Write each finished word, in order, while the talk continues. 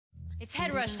It's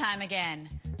head rush time again.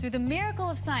 Through the miracle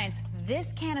of science,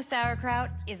 this can of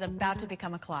sauerkraut is about to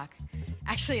become a clock.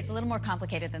 Actually, it's a little more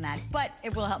complicated than that, but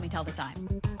it will help me tell the time.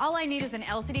 All I need is an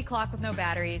LCD clock with no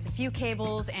batteries, a few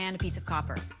cables, and a piece of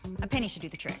copper. A penny should do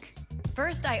the trick.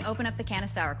 First, I open up the can of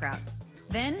sauerkraut.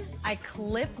 Then, I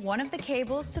clip one of the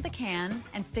cables to the can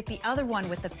and stick the other one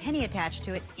with the penny attached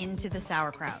to it into the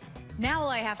sauerkraut. Now all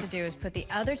I have to do is put the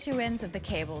other two ends of the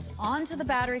cables onto the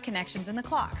battery connections in the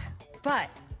clock. But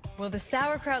will the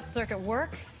sauerkraut circuit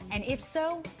work? And if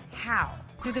so, how?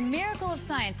 Through the miracle of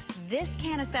science, this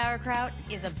can of sauerkraut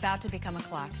is about to become a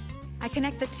clock. I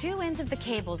connect the two ends of the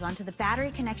cables onto the battery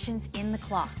connections in the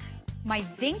clock. My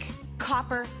zinc,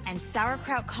 copper, and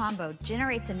sauerkraut combo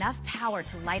generates enough power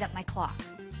to light up my clock.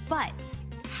 But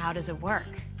how does it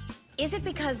work? Is it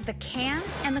because the can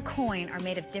and the coin are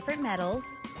made of different metals?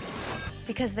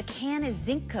 Because the can is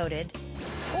zinc-coated?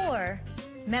 Or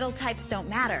metal types don't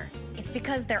matter? It's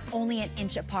because they're only an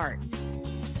inch apart.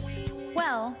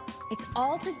 Well, it's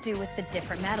all to do with the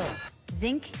different metals,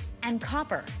 zinc and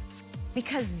copper.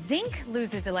 Because zinc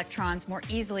loses electrons more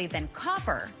easily than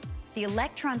copper, the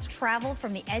electrons travel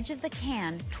from the edge of the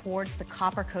can towards the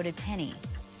copper-coated penny.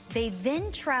 They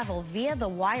then travel via the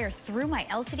wire through my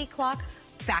LCD clock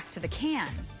back to the can.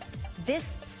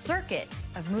 This circuit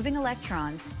of moving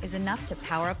electrons is enough to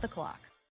power up the clock.